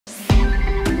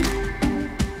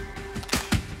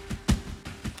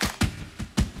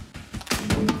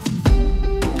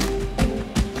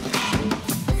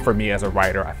for me as a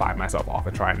writer, I find myself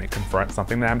often trying to confront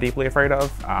something that I'm deeply afraid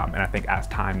of. And I think as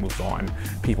time moves on,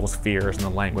 people's fears and the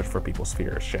language for people's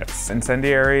fears shifts.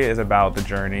 Incendiary is about the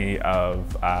journey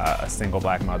of a single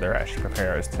Black mother as she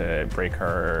prepares to break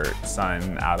her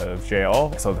son out of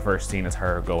jail. So the first scene is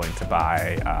her going to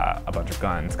buy a bunch of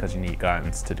guns, because you need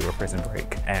guns to do a prison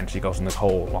break. And she goes on this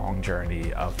whole long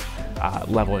journey of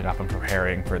leveling up and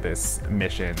preparing for this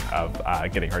mission of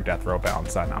getting her death row bound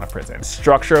son out of prison.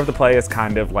 Structure of the play is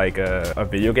kind of like a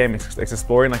video game. It's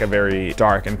exploring like a very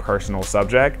dark and personal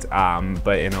subject,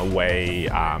 but in a way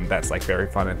that's like very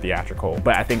fun and theatrical.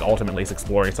 But I think ultimately it's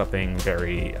exploring something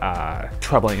very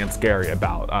troubling and scary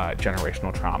about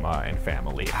generational trauma and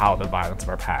family, how the violence of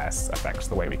our past affects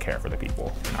the way we care for the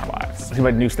people in our lives. I think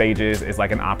like New Stages is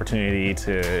like an opportunity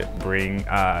to bring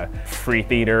free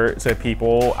theater to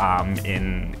people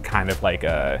in kind of like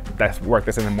that's work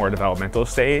that's in a more developmental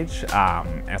stage,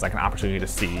 as like an opportunity to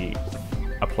see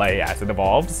a play as it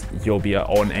evolves. You'll be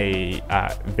on a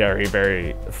very,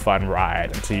 very fun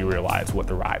ride until you realize what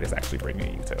the ride is actually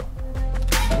bringing you to.